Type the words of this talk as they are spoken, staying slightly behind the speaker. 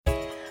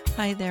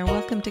Hi there,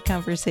 welcome to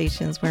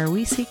Conversations, where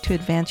we seek to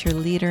advance your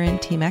leader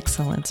and team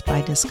excellence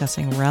by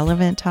discussing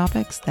relevant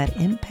topics that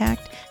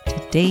impact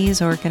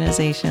today's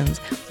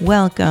organizations.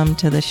 Welcome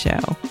to the show.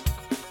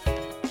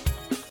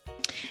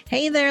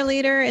 Hey there,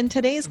 leader. In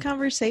today's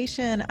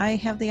conversation, I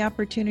have the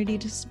opportunity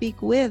to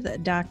speak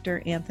with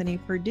Dr. Anthony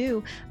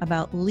Perdue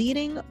about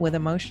leading with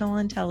emotional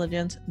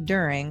intelligence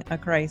during a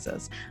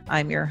crisis.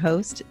 I'm your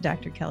host,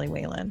 Dr. Kelly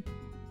Whalen.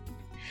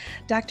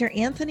 Dr.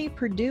 Anthony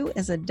Perdue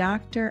is a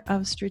doctor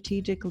of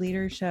strategic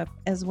leadership,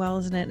 as well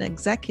as an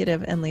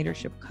executive and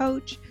leadership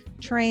coach,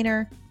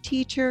 trainer,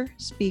 teacher,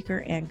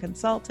 speaker, and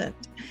consultant.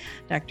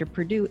 Dr.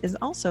 Perdue is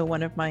also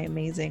one of my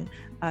amazing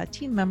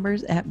team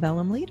members at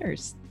Bellum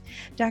Leaders.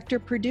 Dr.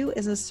 Perdue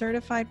is a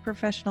certified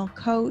professional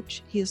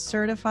coach. He is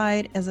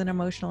certified as an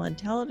emotional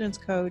intelligence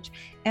coach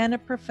and a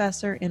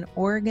professor in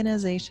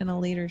organizational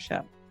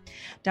leadership.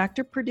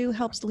 Dr. Perdue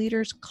helps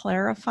leaders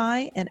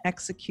clarify and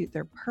execute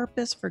their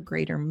purpose for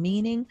greater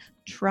meaning,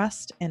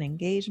 trust, and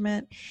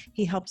engagement.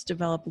 He helps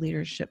develop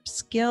leadership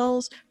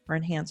skills for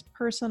enhanced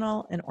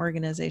personal and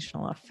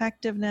organizational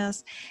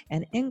effectiveness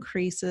and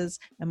increases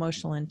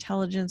emotional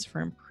intelligence for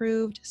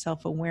improved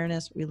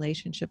self-awareness,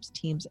 relationships,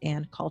 teams,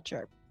 and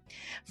culture.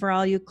 For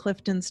all you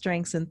Clifton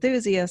Strengths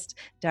enthusiasts,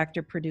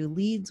 Dr. Perdue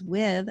leads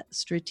with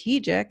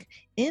strategic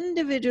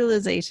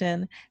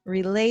individualization,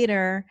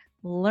 relator,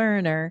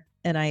 learner,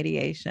 and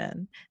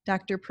ideation.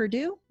 Dr.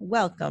 Perdue,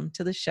 welcome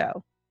to the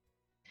show.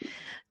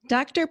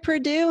 Dr.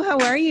 Perdue, how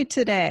are you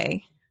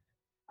today?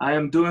 I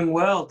am doing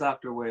well,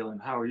 Dr. Whalen.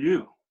 How are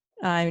you?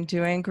 I'm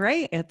doing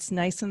great. It's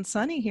nice and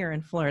sunny here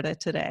in Florida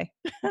today.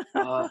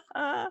 I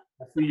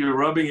see you're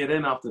rubbing it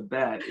in off the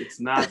bat.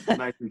 It's not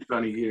nice and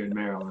sunny here in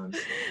Maryland.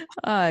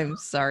 I'm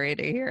sorry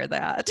to hear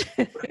that.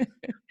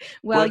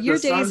 Well, your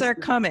days are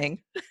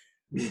coming.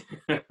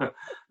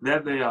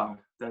 That they are.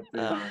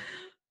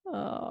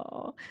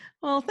 Oh,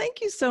 well,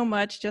 thank you so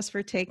much just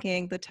for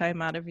taking the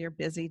time out of your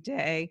busy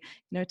day,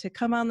 to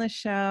come on the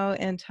show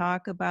and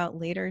talk about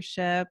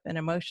leadership and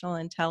emotional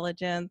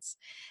intelligence.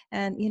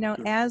 And,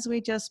 as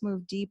we just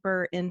move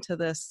deeper into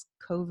this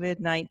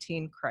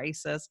COVID-19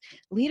 crisis,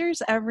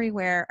 leaders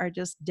everywhere are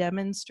just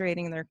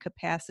demonstrating their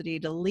capacity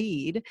to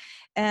lead.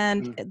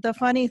 And the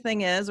funny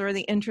thing is, or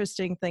the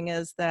interesting thing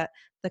is, that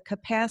the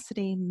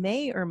capacity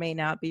may or may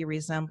not be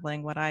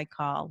resembling what I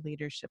call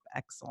leadership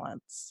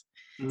excellence.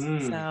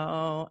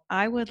 So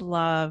I would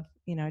love,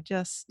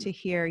 just to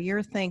hear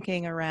your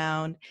thinking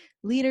around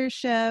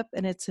leadership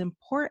and its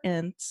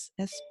importance,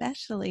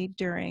 especially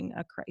during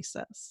a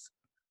crisis.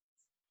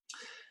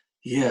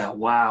 Yeah,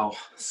 wow.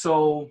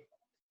 So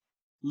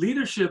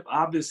leadership,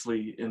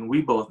 obviously, and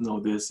we both know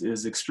this,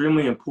 is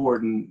extremely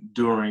important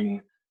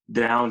during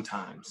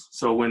downtimes.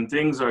 So when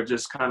things are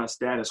just kind of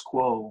status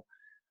quo,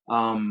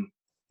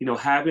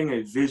 having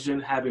a vision,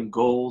 having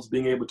goals,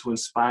 being able to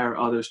inspire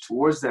others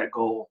towards that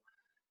goal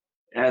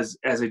as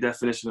a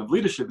definition of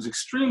leadership is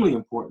extremely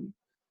important.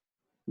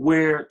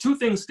 Where two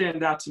things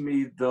stand out to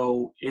me,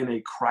 though, in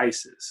a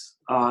crisis.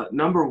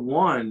 Number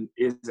one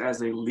is,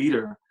 as a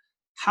leader,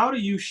 how do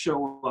you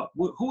show up?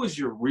 Who is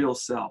your real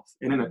self?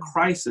 And in a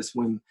crisis,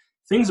 when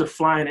things are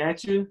flying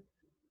at you,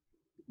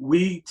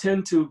 we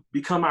tend to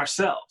become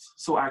ourselves.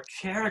 So our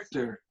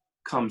character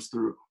comes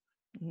through,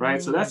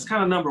 right? So that's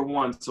kind of number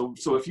one. So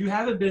if you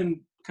haven't been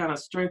kind of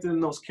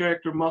strengthening those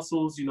character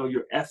muscles,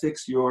 your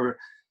ethics, your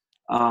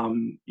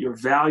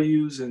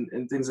values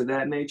and things of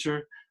that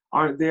nature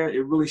aren't there,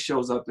 it really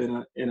shows up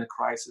in a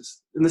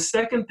crisis. And the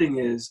second thing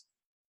is,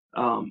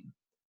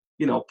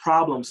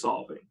 problem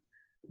solving.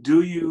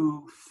 Do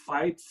you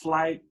fight,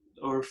 flight,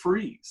 or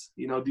freeze?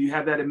 Do you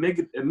have that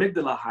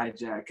amygdala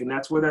hijack? And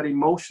that's where that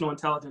emotional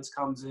intelligence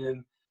comes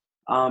in.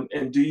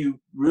 And do you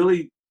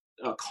really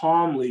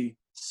calmly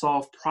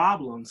solve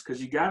problems? Because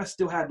you got to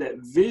still have that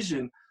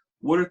vision.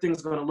 What are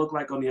things going to look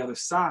like on the other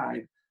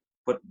side?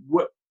 But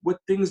what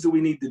things do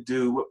we need to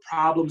do? What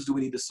problems do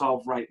we need to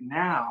solve right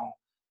now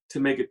to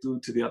make it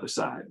through to the other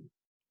side?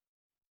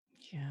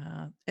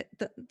 Yeah,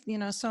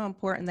 so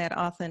important, that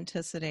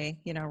authenticity,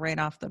 right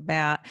off the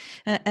bat.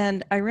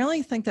 And I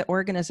really think that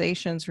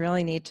organizations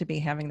really need to be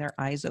having their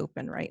eyes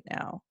open right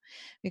now,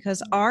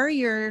 because are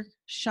your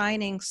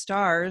shining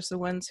stars, the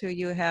ones who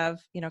you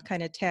have,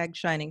 kind of tagged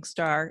shining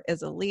star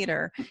as a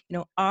leader,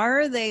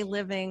 are they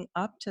living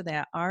up to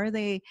that? Are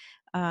they,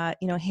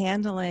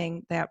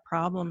 handling that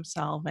problem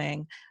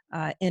solving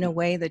in a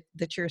way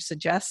that you're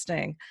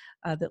suggesting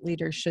that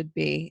leaders should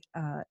be,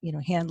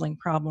 handling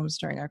problems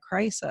during a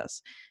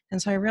crisis?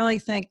 And so I really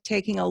think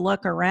taking a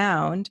look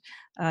around,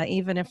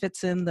 even if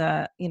it's in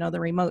the, the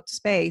remote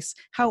space,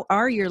 how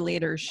are your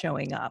leaders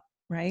showing up,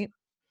 right?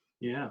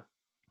 Yeah,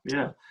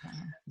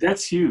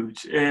 that's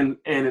huge. And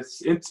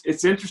it's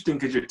interesting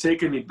because you're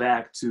taking me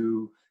back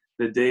to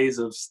the days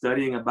of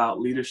studying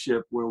about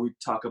leadership, where we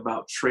talk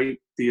about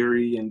trait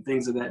theory and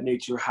things of that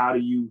nature. How are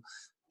you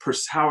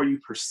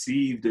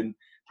perceived, and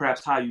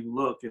perhaps how you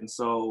look? And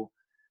so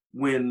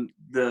when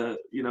the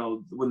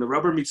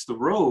rubber meets the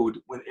road,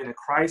 when in a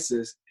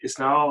crisis, it's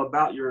not all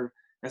about your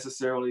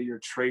necessarily your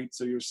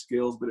traits or your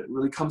skills, but it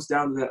really comes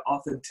down to that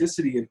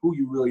authenticity and who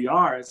you really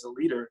are as a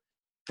leader.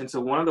 And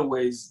so one of the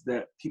ways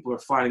that people are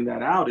finding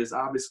that out is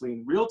obviously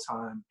in real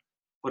time,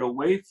 but a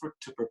way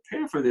to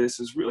prepare for this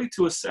is really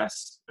to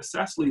assess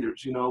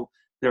leaders. You know,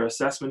 there are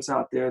assessments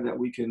out there that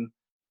we can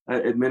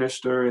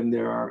administer, and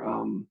there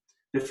are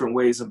different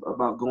ways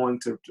about going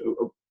to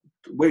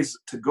ways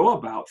to go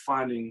about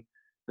finding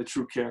the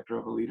true character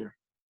of a leader.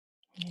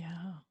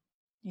 Yeah.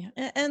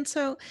 Yeah. And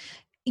so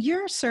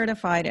you're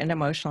certified in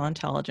emotional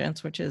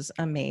intelligence, which is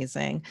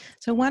amazing.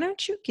 So why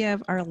don't you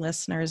give our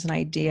listeners an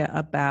idea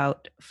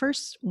about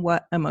first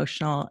what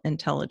emotional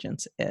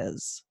intelligence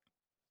is?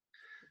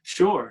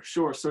 Sure.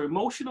 So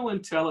emotional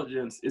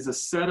intelligence is a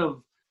set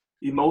of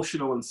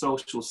emotional and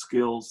social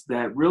skills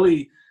that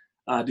really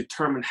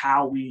determine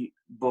how we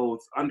both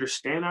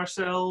understand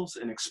ourselves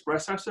and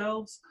express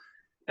ourselves,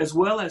 as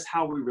well as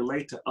how we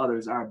relate to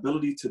others, our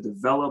ability to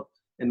develop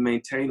and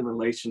maintain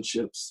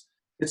relationships.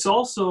 It's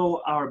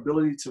also our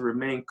ability to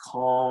remain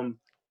calm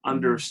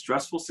under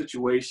stressful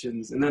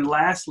situations. And then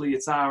lastly,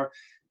 it's our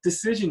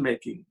decision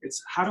making.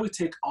 It's how do we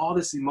take all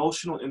this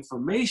emotional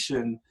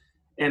information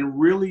and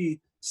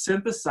really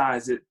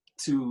synthesize it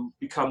to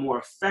become more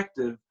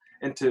effective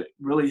and to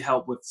really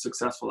help with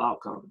successful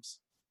outcomes.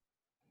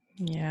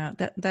 Yeah,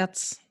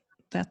 that's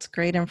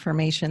great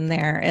information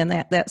there. And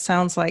that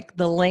sounds like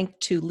the link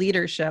to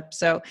leadership.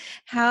 So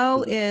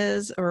how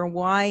is or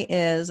why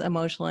is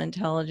emotional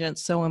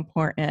intelligence so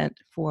important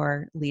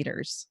for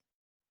leaders?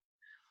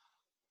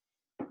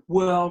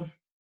 Well,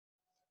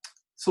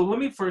 so let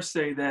me first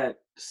say that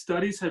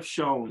studies have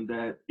shown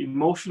that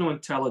emotional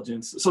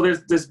intelligence, so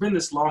there's been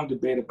this long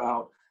debate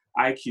about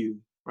IQ,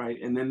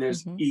 right? And then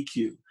there's Mm-hmm.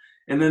 EQ.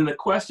 And then the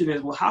question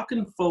is, well, how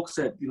can folks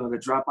that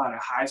drop out of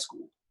high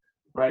school,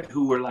 right,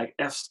 who were like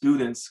F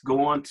students,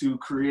 go on to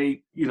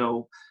create,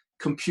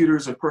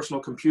 computers and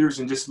personal computers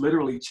and just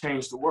literally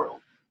change the world?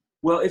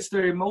 Well, it's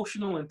their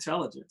emotional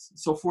intelligence.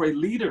 So for a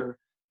leader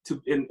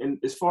in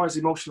as far as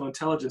emotional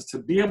intelligence, to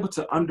be able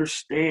to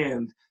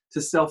understand,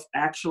 to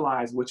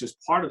self-actualize, which is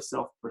part of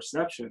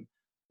self-perception,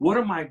 what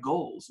are my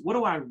goals? What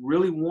do I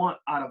really want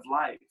out of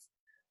life?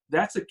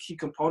 That's a key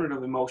component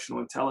of emotional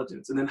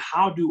intelligence. And then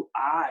how do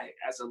I,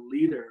 as a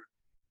leader,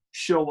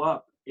 show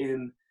up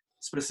in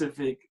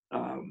specific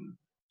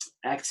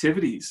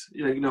activities,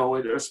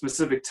 or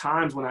specific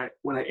times when I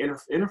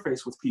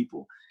interface with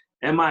people?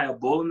 Am I a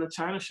bull in the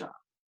china shop?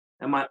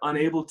 Am I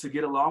unable to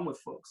get along with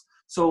folks?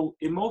 So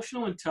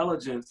emotional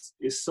intelligence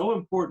is so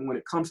important when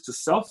it comes to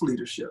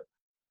self-leadership,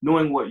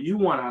 knowing what you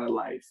want out of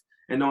life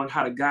and knowing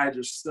how to guide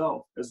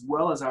yourself, as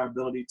well as our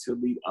ability to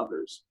lead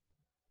others.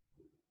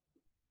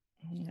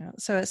 Yeah.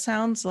 So it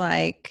sounds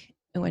like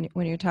when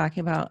you're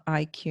talking about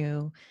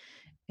IQ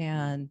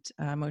and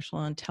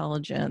emotional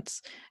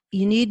intelligence,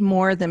 you need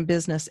more than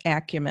business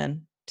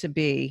acumen to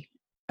be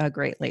a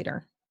great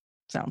leader.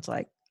 Sounds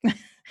like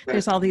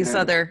there's all these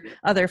other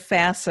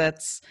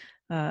facets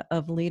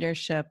of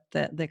leadership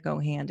that go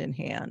hand in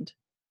hand.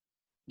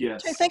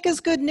 Yes. Which I think is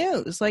good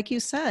news. Like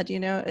you said,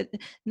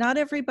 not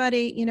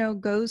everybody,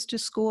 goes to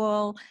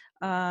school,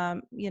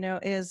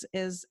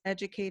 is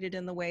educated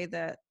in the way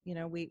that,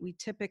 we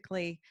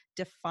typically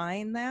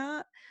define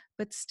that.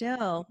 But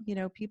still,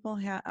 people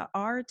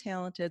are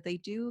talented. They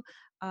do,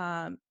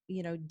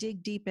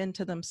 dig deep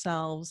into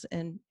themselves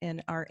and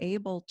are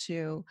able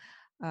to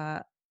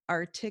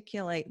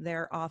articulate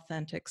their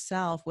authentic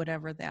self,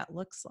 whatever that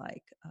looks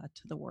like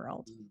to the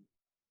world.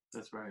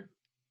 That's right.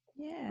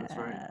 Yes. That's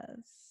right.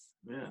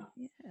 Yeah.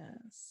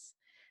 Yes.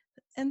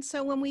 And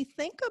so when we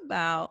think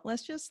about,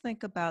 let's just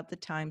think about the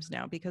times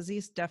now, because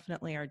these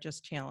definitely are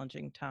just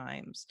challenging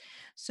times.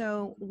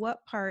 So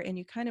what part, and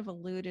you kind of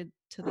alluded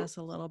to this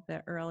a little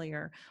bit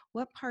earlier,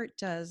 what part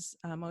does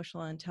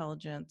emotional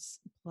intelligence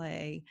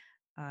play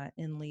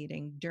in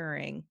leading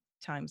during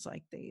times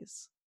like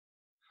these?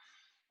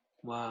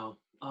 Wow.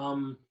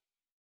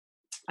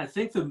 I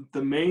think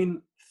the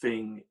main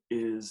thing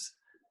is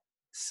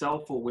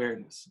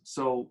self-awareness.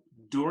 So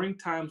during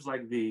times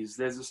like these,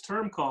 there's this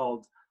term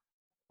called,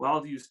 well,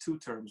 I'll use two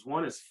terms.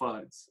 One is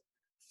FUDs,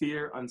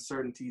 fear,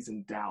 uncertainties,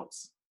 and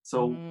doubts.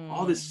 So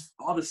all this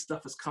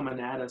stuff is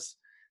coming at us.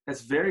 That's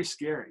very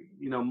scary.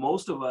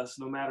 Most of us,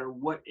 no matter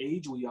what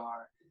age we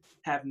are,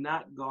 have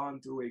not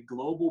gone through a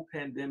global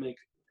pandemic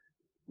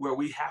where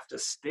we have to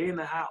stay in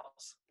the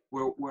house,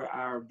 where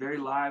our very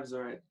lives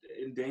are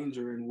in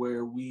danger, and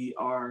where we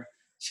are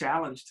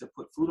challenged to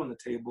put food on the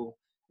table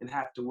and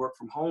have to work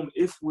from home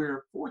if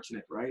we're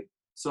fortunate, right?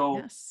 So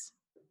Yes.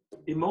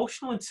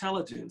 Emotional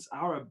intelligence,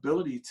 our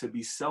ability to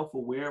be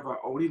self-aware of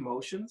our own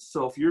emotions.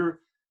 So if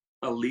you're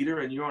a leader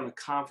and you're on a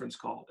conference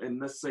call, and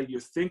let's say you're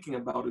thinking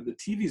about it, the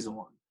TV's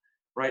on,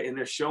 right? And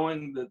they're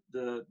showing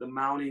the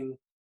mounting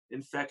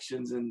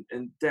infections and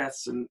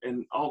deaths, and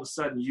all of a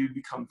sudden you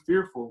become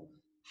fearful.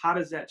 How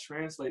does that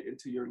translate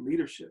into your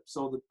leadership?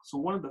 So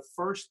one of the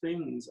first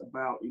things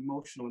about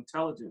emotional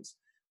intelligence,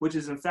 which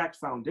is in fact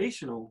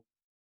foundational,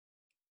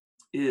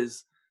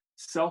 is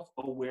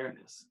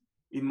self-awareness,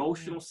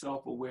 emotional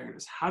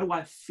self-awareness. How do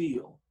I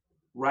feel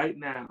right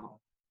now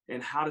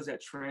and how does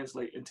that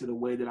translate into the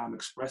way that I'm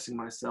expressing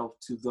myself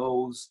to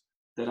those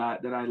that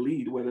I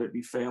lead, whether it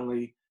be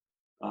family,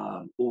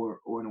 or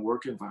in a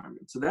work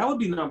environment. So that would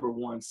be number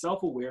one,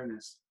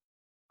 self-awareness.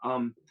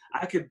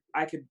 I could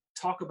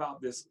talk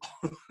about this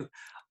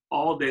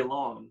all day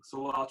long,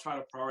 so I'll try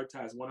to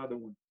prioritize one other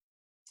one.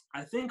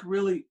 I think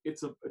really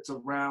it's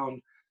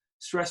around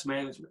stress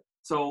management.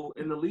 So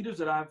in the leaders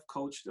that I've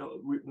coached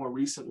more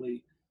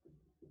recently,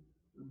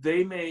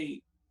 they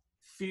may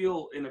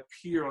feel and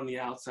appear on the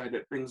outside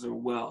that things are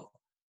well,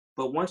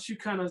 but once you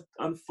kind of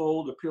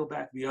unfold or peel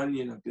back the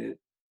onion a bit,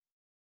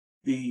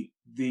 the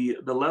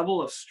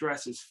level of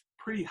stress is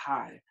pretty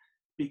high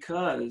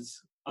because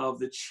of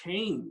the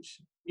change,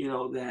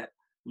 that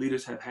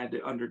leaders have had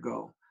to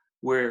undergo,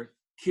 where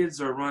kids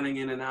are running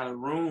in and out of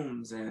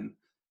rooms, and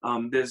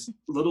there's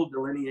little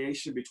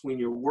delineation between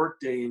your work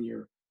day and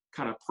your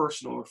kind of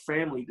personal or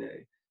family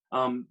day.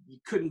 You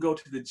couldn't go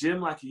to the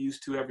gym like you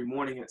used to every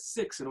morning at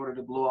 6 in order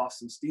to blow off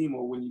some steam,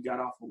 or when you got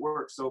off of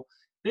work. So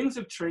things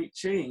have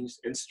changed,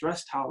 and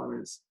stress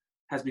tolerance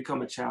has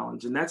become a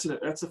challenge. And that's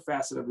a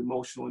facet of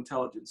emotional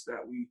intelligence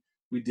that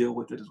we deal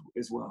with it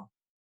as well.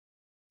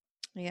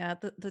 Yeah,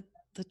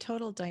 the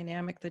total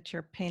dynamic that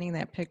you're painting,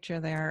 that picture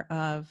there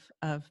of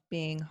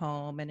being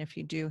home, and if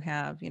you do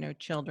have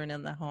children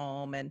in the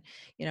home, and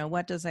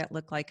what does that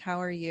look like?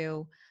 How are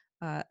you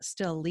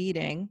still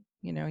leading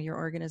your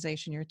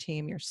organization, your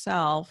team,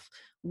 yourself,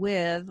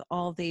 with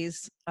all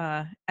these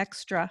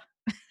extra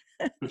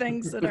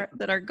things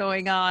that are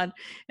going on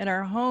in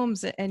our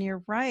homes? And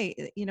you're right,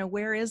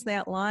 where is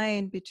that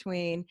line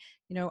between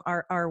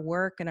our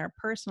work and our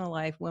personal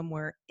life when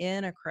we're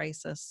in a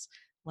crisis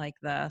like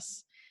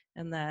this,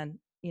 and then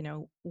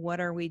what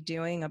are we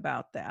doing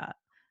about that?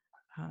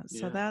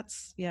 So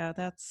that's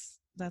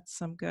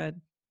some good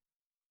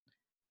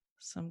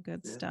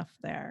stuff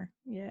there.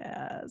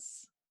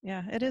 Yes.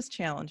 Yeah, it is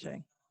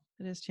challenging.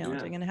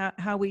 And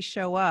how we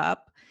show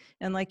up,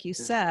 and like you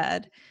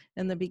said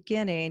in the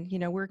beginning,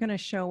 we're going to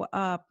show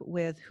up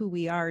with who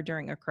we are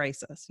during a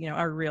crisis,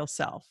 our real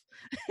self.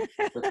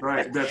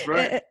 That's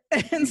right.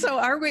 And so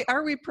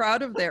are we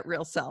proud of that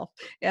real self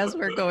as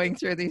we're going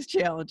through these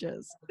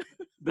challenges?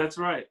 That's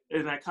right.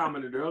 And I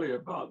commented earlier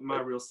about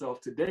my real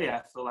self today.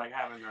 I feel like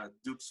having a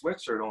Duke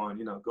sweatshirt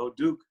on, go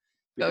Duke,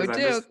 because I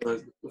missed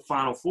the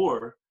Final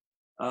Four,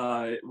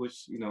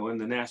 which, in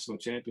the national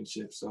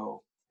championship.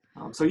 So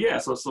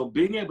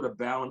being able to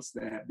balance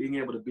that, being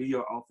able to be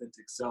your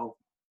authentic self,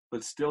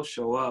 but still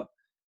show up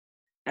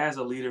as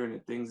a leader in the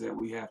things that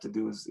we have to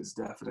do is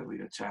definitely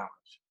a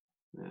challenge.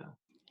 Yeah.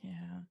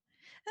 Yeah.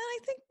 And I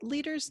think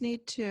leaders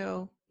need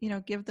to,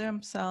 give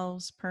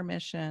themselves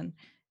permission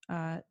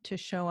to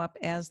show up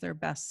as their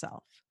best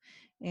self.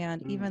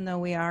 And even though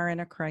we are in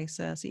a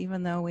crisis,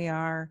 even though we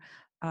are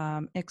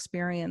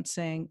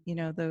experiencing,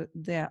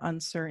 the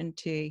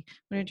uncertainty,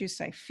 what did you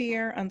say?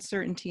 Fear,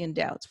 uncertainty, and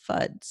doubts,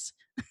 FUDs.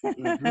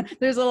 Mm-hmm.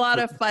 There's a lot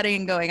of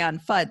fudding going on,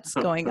 FUDs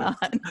going on.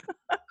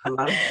 A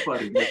lot of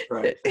fudding, that's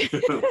right.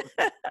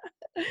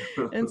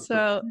 And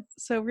so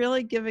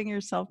really giving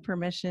yourself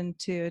permission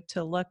to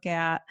look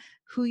at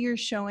who you're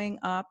showing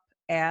up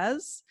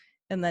as,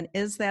 and then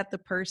is that the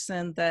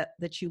person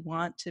that you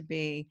want to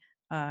be,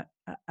 I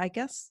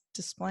guess,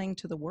 displaying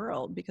to the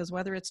world? Because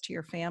whether it's to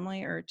your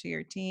family or to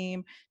your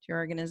team, to your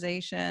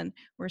organization,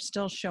 we're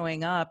still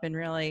showing up, and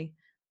really,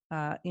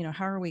 how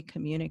are we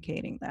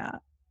communicating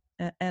that?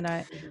 And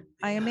I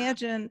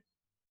imagine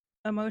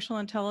emotional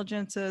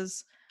intelligence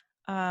is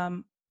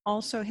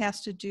also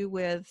has to do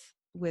with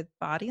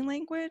body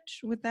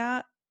language.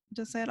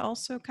 Does that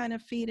also kind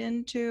of feed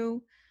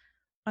into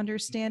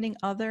understanding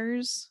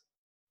others?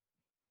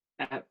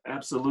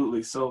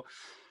 Absolutely. So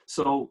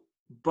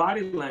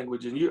body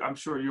language, and I'm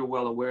sure you're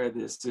well aware of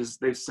this, is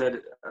they've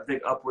said, I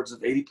think, upwards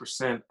of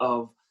 80%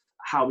 of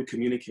how we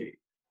communicate,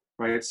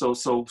 right? So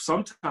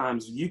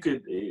sometimes you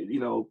could,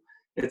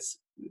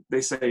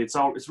 they say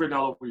it's written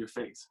all over your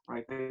face,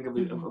 right? Think of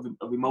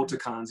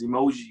emoticons,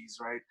 emojis,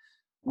 right?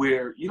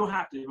 Where you don't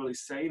have to really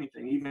say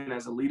anything, even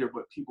as a leader,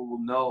 but people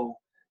will know,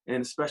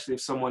 and especially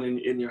if someone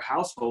in your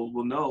household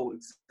will know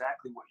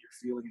exactly what you're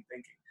feeling and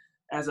thinking.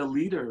 As a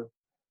leader,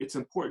 it's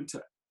important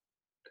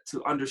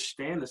to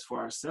understand this for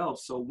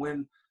ourselves. So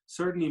when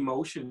certain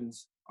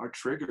emotions are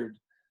triggered,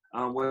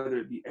 whether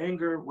it be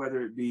anger,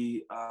 whether it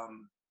be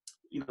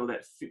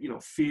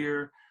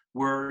fear,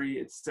 worry,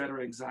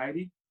 etc.,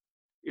 anxiety,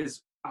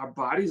 is our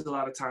bodies a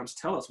lot of times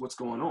tell us what's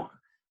going on.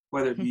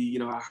 Whether it be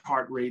our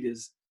heart rate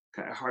is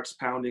heart's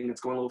pounding,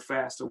 it's going a little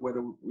faster,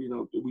 whether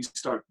we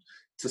start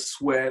to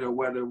sweat, or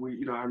whether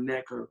our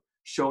neck or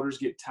shoulders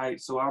get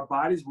tight. So our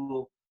bodies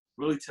will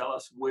really tell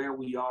us where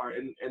we are,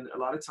 and a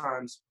lot of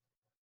times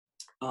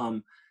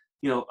a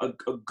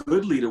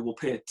good leader will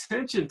pay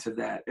attention to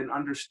that and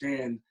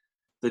understand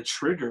the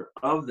trigger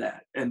of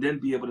that, and then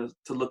be able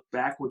to look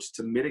backwards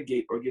to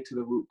mitigate or get to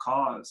the root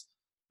cause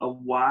of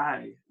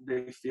why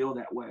they feel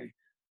that way,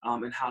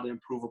 and how to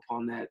improve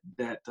upon that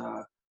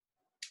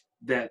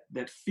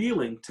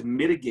feeling, to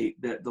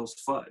mitigate those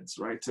FUDs,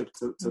 right?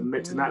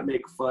 To not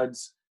make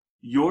FUDs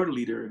your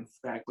leader, in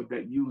fact, but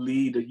that you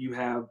lead, that you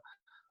have,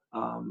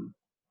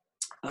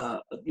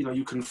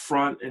 you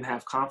confront and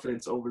have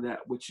confidence over that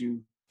which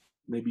you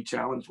may be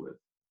challenged with.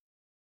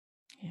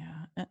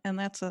 Yeah, and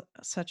that's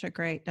such a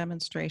great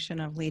demonstration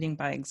of leading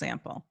by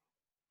example.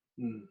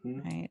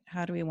 Mm-hmm. Right?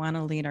 How do we want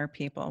to lead our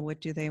people? What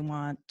do they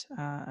want?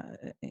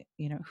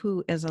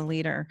 Who is a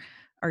leader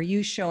are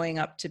you showing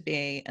up to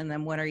be? And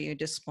then what are you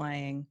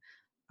displaying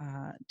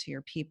to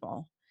your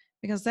people?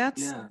 Because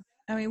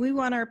we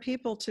want our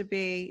people to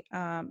be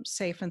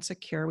safe and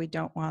secure. We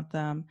don't want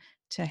them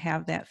to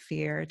have that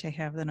fear, to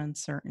have that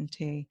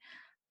uncertainty,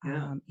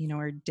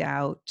 or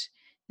doubt.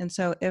 And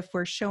so if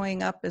we're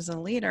showing up as a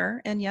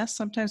leader, and yes,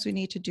 sometimes we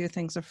need to do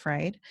things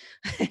afraid,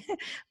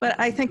 but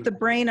I think the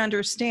brain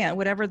understands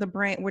whatever the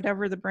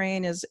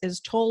brain is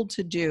told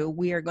to do,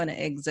 we are going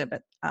to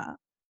exhibit.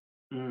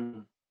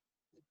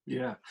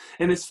 Yeah.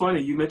 And it's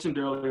funny, you mentioned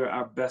earlier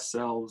our best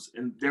selves,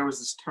 and there was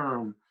this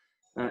term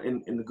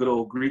in the good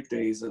old Greek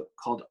days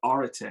called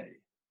arete.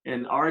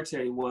 And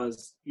arete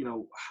was,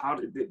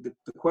 the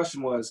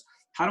question was,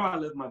 how do I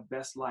live my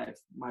best life,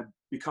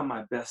 become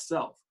my best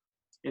self?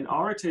 And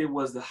arete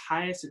was the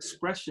highest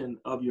expression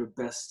of your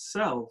best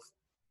self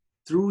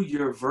through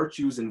your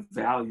virtues and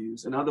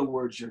values. In other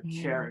words, your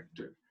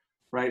character,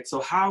 right?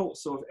 So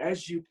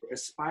as you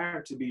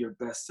aspire to be your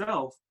best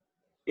self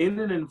in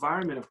an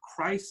environment of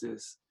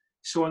crisis,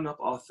 showing up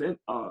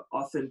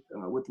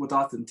with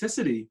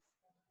authenticity,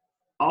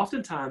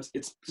 oftentimes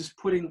it's just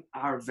putting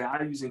our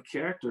values and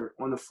character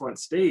on the front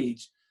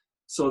stage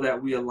so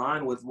that we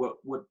align with what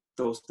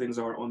those things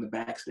are on the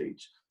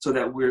backstage, so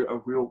that we're a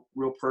real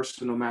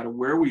person no matter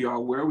where we are,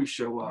 where we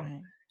show up.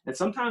 Right. And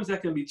sometimes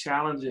that can be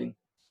challenging,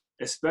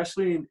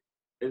 especially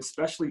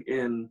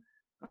in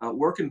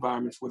work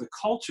environments where the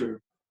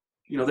culture,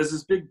 there's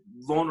this big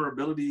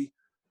vulnerability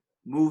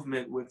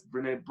movement with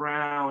Brené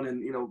Brown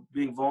and,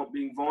 being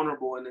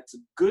vulnerable, and it's a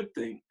good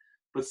thing.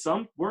 But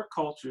some work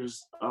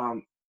cultures are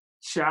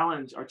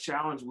challenged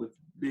with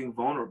being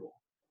vulnerable.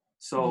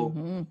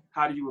 So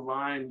how do you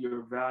align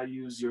your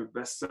values, your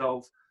best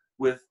self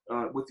with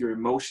your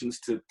emotions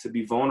to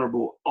be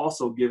vulnerable?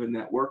 Also, given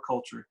that work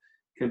culture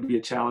can be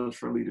a challenge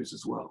for leaders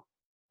as well.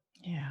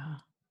 Yeah.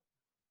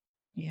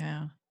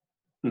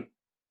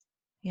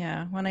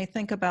 Yeah. When I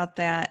think about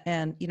that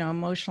and,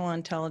 emotional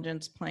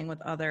intelligence playing with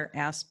other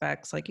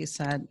aspects, like you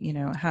said,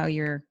 how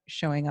you're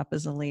showing up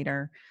as a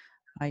leader,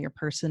 your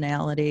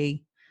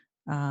personality,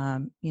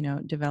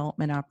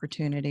 development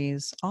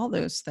opportunities, all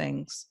those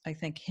things, I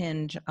think,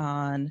 hinge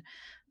on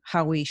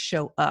how we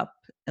show up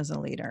as a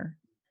leader.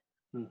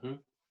 Mm-hmm.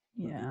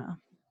 Yeah.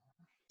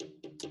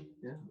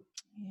 Yeah.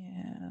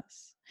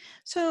 Yes.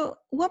 So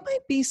what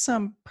might be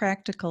some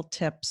practical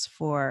tips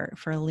for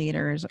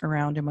leaders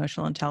around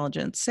emotional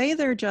intelligence? Say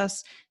they're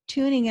just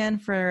tuning in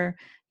for,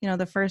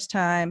 the first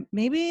time.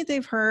 Maybe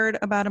they've heard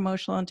about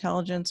emotional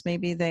intelligence,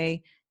 maybe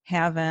they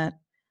haven't.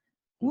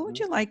 What would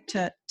you like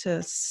to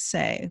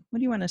say? What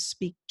do you want to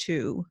speak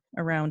to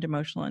around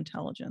emotional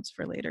intelligence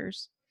for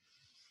leaders?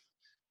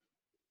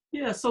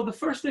 Yeah, so the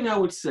first thing I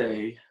would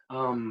say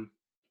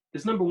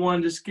is, number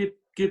one, just get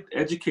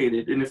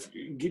educated. And if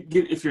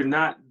you're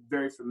not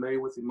very familiar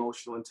with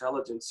emotional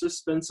intelligence, just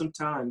spend some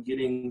time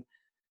getting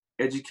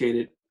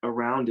educated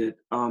around it.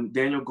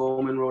 Daniel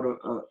Goleman wrote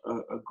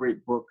a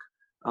great book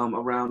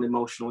around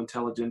emotional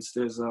intelligence.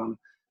 There's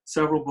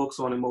several books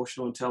on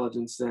emotional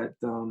intelligence that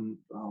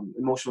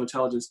Emotional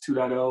Intelligence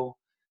 2.0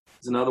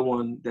 is another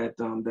one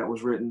that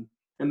was written.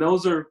 And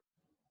those are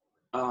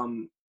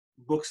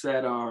books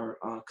that are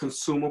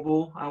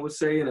consumable, I would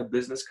say, in a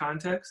business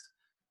context.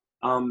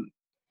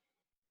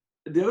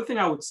 The other thing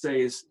I would say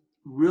is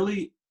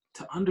really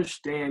to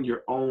understand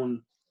your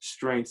own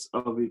strengths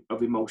of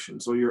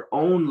emotions, or your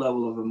own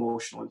level of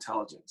emotional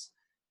intelligence.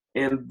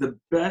 And the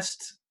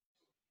best,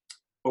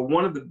 or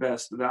one of the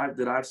best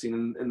that I've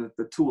seen, and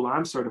the tool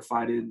I'm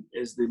certified in,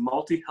 is the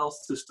Multi Health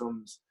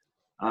Systems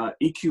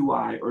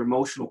EQI, or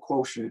Emotional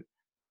Quotient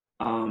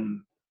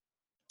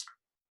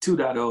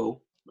 2.0.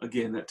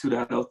 Again, that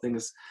 2.0 thing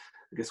is,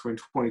 I guess we're in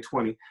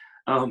 2020,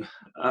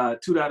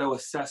 2.0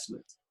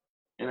 assessment.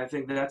 And I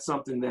think that's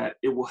something that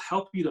it will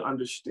help you to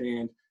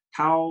understand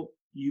how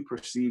you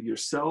perceive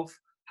yourself,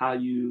 how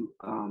you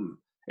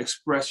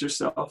express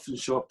yourself and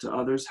show up to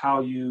others, how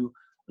you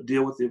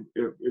deal with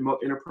your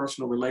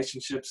interpersonal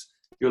relationships,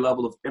 your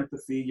level of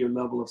empathy, your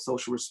level of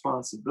social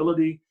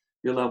responsibility,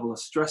 your level of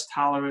stress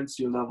tolerance,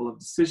 your level of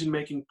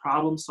decision-making,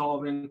 problem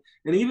solving,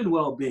 and even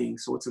well-being.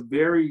 So it's a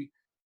very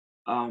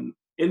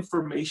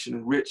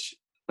information-rich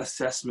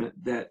assessment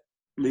that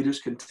leaders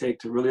can take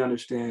to really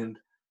understand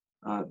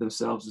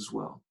themselves as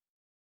well.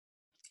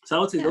 So I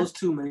would say those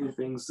two main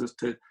things is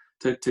to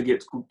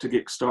get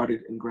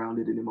started and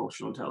grounded in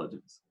emotional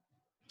intelligence.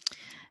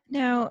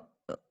 Now,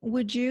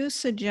 would you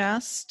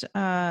suggest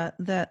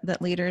that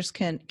leaders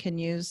can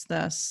use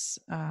this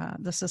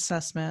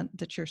assessment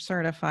that you're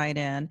certified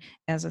in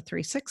as a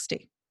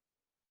 360?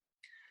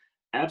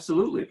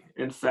 Absolutely.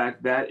 In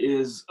fact, that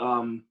is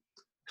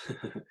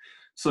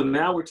So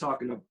now we're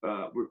talking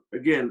about,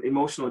 again,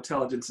 emotional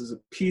intelligence is a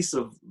piece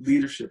of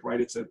leadership,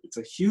 right? It's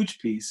a huge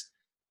piece,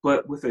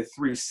 but with a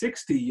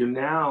 360, you're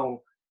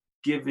now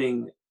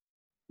giving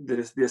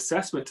the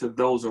assessment to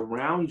those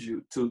around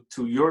you, to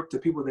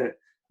people that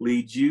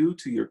lead you,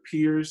 to your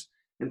peers,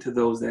 and to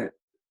those that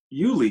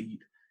you lead.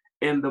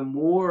 And the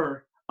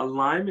more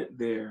alignment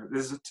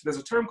there's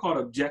a term called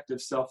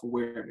objective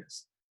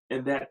self-awareness,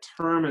 and that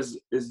term is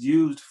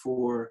used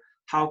for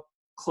how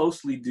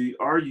closely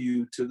are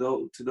you to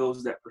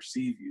those that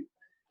perceive you.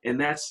 And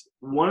that's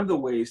one of the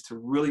ways to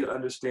really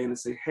understand and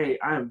say, hey,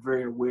 I am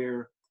very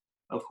aware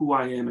of who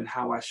I am and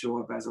how I show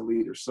up as a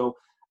leader. So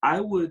I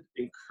would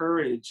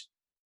encourage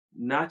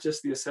not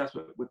just the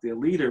assessment with the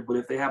leader, but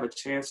if they have a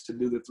chance to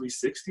do the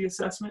 360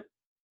 assessment,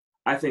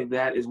 I think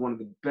that is one of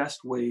the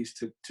best ways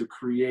to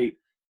create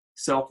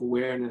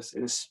self-awareness,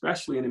 and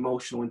especially in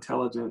emotional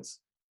intelligence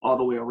all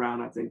the way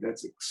around. I think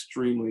that's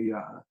extremely,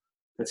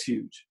 that's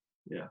huge.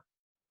 Yeah.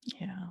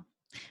 Yeah.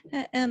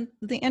 And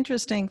the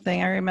interesting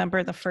thing, I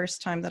remember the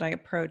first time that I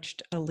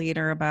approached a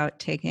leader about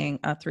taking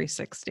a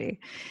 360,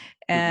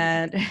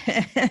 and,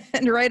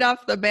 and right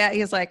off the bat,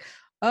 he's like,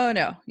 oh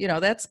no,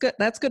 that's good.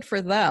 That's good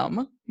for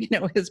them,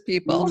 his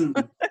people,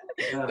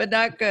 Yeah. but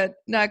not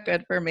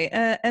good for me.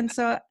 And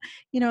so,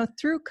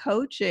 through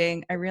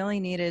coaching, I really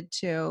needed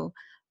to,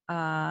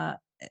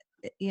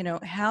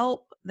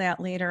 help that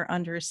leader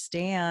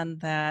understand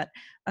that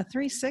a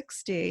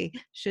 360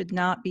 should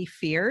not be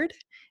feared.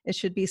 It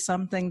should be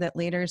something that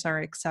leaders are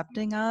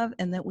accepting of,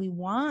 and that we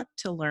want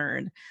to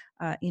learn,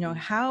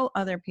 how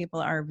other people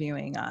are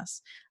viewing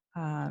us,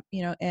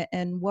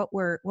 and what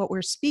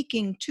we're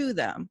speaking to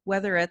them,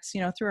 whether it's,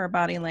 through our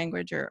body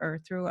language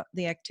or through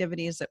the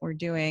activities that we're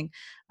doing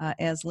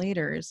as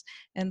leaders.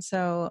 And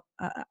so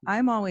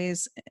I'm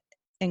always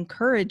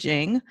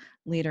encouraging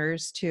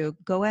leaders to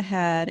go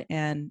ahead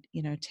and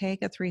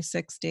take a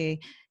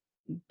 360,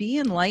 be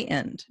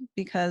enlightened,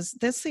 because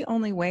that's the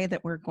only way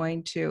that we're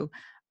going to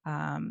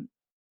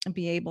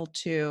be able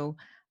to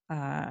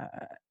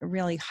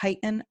really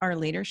heighten our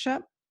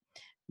leadership,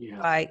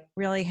 by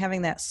really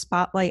having that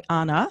spotlight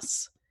on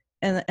us,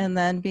 and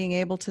then being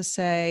able to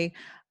say,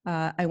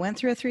 I went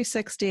through a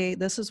 360,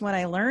 this is what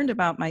I learned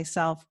about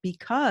myself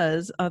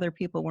because other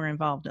people were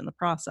involved in the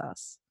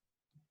process.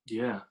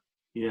 Yeah.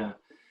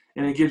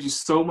 And it gives you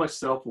so much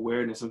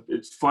self-awareness.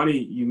 It's funny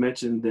you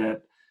mentioned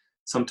that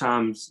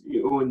sometimes,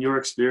 in your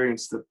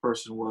experience, the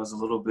person was a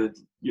little bit,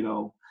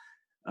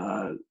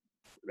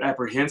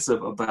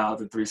 apprehensive about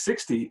the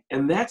 360.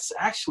 And that's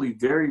actually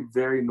very,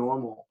 very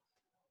normal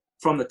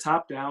from the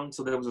top down.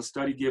 So there was a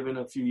study given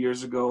a few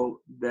years ago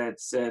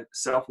that said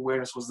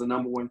self-awareness was the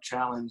number one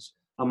challenge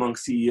among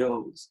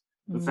CEOs.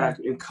 In fact,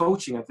 in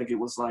coaching, I think it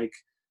was like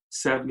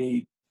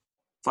 75%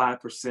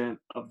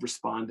 of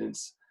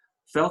respondents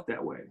felt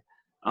that way.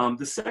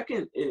 The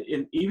second,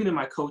 even in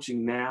my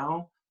coaching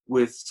now,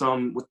 with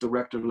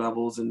director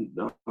levels and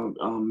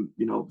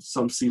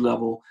some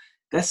C-level,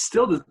 that's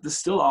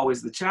still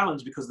always the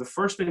challenge, because the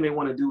first thing they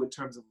want to do in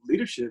terms of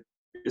leadership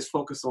is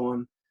focus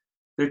on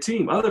their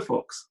team, other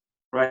folks,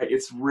 right?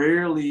 It's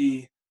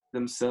rarely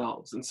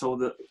themselves. And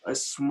so a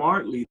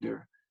smart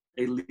leader,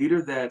 a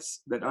leader that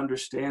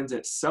understands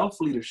that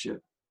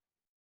self-leadership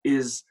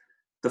is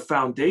the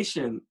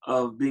foundation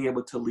of being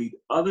able to lead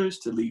others,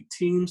 to lead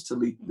teams, to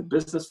lead the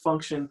business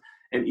function,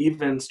 and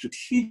even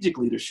strategic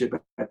leadership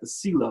at the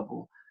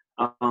C-level.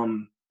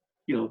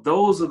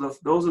 Those are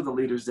the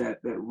leaders that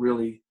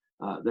really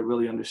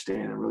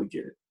understand and really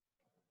get it.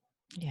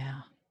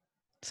 Yeah,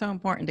 so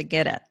important to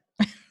get it.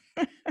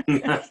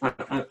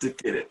 To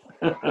get it.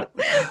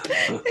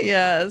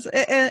 Yes.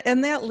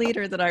 And that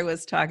leader that I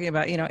was talking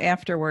about,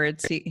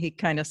 afterwards, he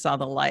kind of saw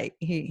the light.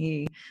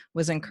 He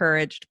was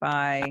encouraged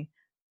by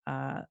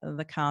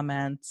the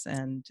comments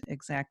and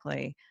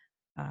exactly,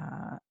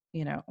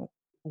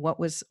 what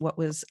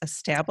was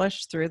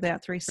established through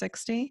that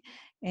 360.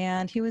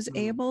 And he was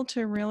able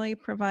to really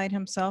provide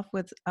himself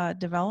with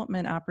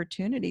development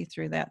opportunity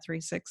through that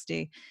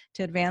 360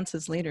 to advance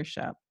his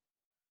leadership.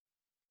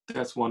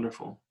 That's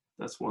wonderful.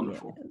 That's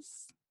wonderful.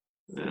 Yes.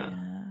 Yeah.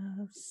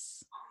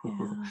 Yes.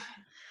 Yeah.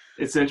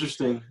 It's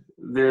interesting.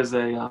 There's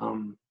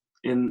in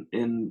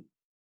the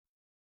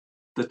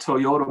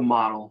Toyota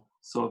model.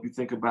 So if you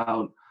think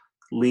about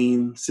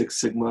Lean, Six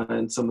Sigma,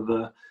 and some of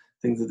the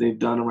things that they've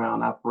done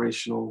around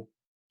operational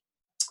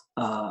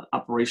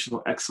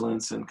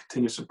excellence and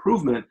continuous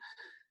improvement,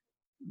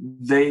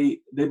 they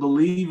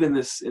believe in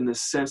this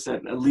sense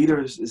that a leader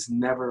is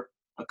never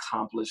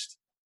accomplished.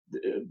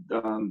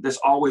 There's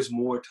always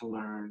more to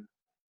learn.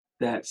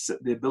 That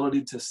the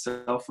ability to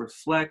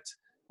self-reflect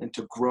and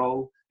to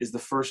grow is the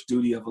first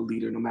duty of a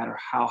leader, no matter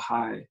how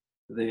high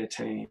they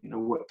attain or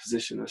what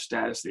position or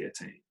status they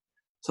attain.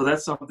 So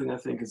that's something I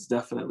think is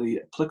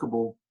definitely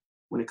applicable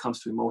when it comes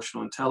to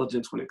emotional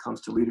intelligence, when it comes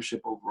to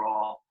leadership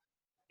overall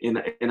in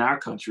our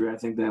country. I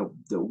think that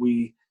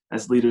we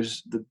as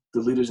leaders, the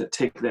leaders that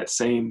take that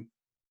same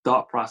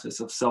thought process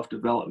of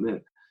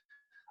self-development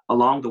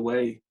along the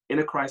way, in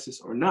a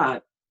crisis or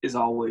not, is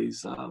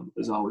always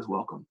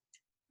welcome.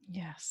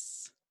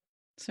 Yes.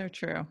 So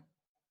true.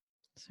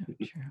 So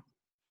true.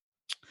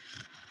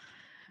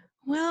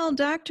 Well,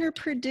 Dr.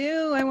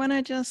 Purdue, I want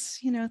to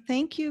just,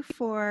 thank you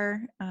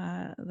for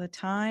the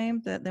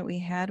time that we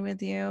had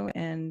with you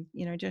and,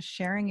 just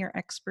sharing your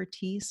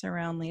expertise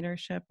around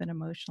leadership and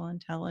emotional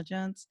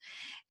intelligence.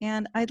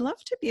 And I'd love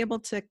to be able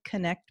to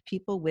connect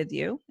people with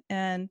you.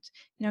 And,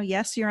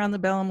 yes, you're on the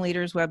Bellum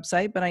Leaders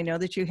website, but I know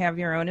that you have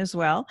your own as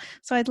well.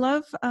 So I'd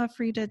love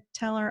for you to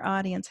tell our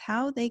audience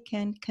how they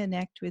can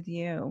connect with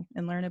you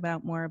and learn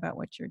more about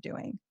what you're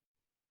doing.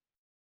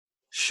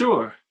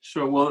 Sure.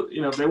 Well,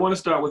 if they want to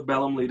start with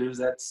Bellum Leaders,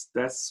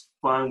 that's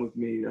fine with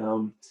me.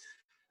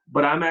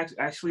 But I'm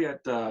actually at,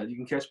 you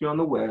can catch me on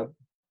the web,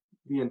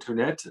 the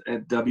internet,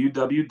 at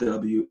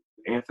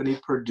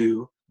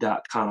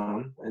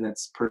www.anthonyperdue.com, and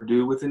that's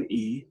Purdue with an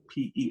E,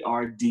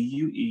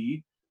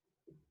 Perdue.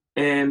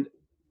 And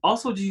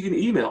also, you can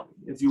email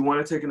me if you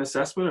want to take an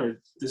assessment, or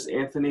just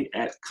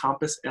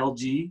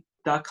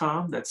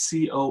Anthony@compasslg.com. That's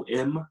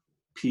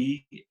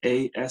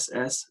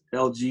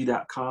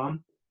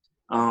COMPASSLG.com.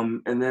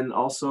 And then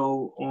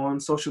also on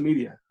social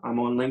media. I'm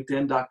on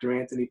LinkedIn, Dr.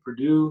 Anthony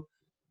Perdue,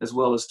 as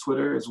well as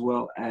Twitter, as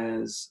well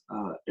as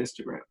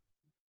Instagram.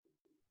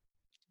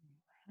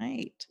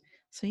 Right.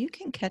 So you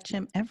can catch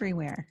him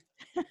everywhere.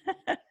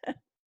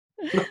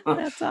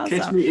 That's awesome.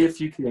 Catch me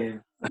if you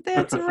can.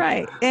 That's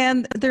right.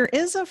 And there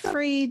is a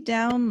free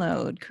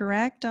download,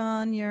 correct?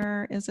 On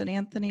your, is it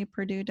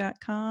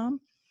anthonyperdue.com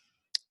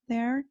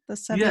there? The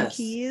 7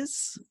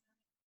 keys?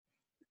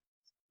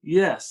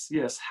 Yes.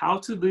 How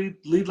to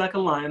lead like a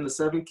lion, the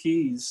 7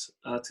 keys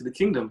to the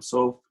kingdom.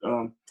 So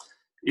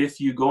if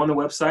you go on the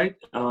website,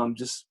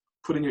 just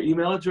put in your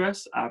email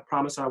address. I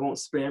promise I won't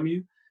spam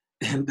you.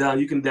 And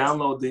you can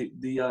download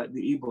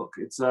the ebook.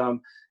 It's a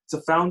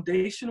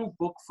foundational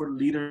book for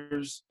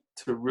leaders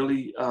to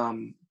really, a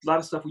lot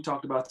of stuff we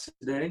talked about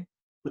today,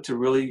 but to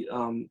really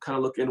kind of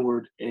look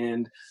inward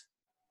and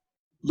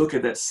look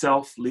at that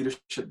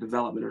self-leadership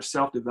development or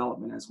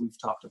self-development as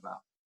we've talked about.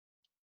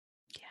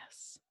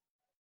 Yes.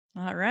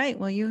 All right.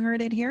 Well, you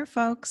heard it here,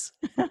 folks.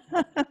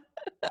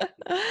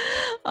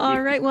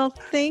 All right. Well,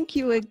 thank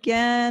you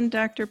again,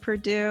 Dr.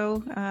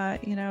 Perdue.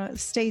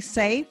 Stay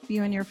safe,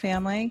 you and your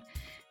family.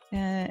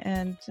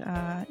 And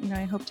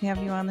I hope to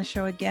have you on the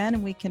show again,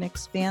 and we can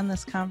expand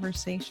this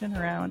conversation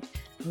around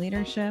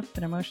leadership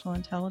and emotional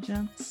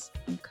intelligence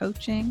and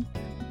coaching.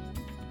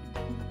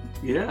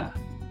 Yeah,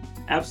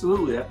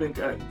 absolutely. I think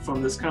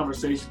from this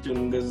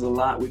conversation, there's a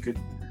lot we can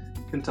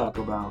talk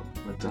about.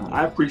 But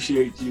I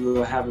appreciate you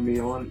having me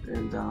on,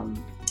 and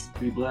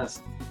be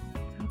blessed.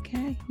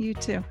 Okay, you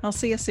too. I'll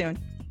see you soon.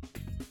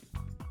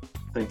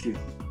 Thank you.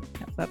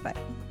 Bye-bye.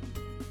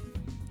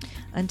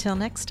 Until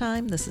next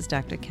time, this is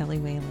Dr. Kelly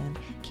Whalen.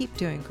 Keep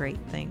doing great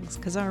things,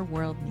 because our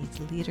world needs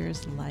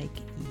leaders like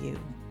you.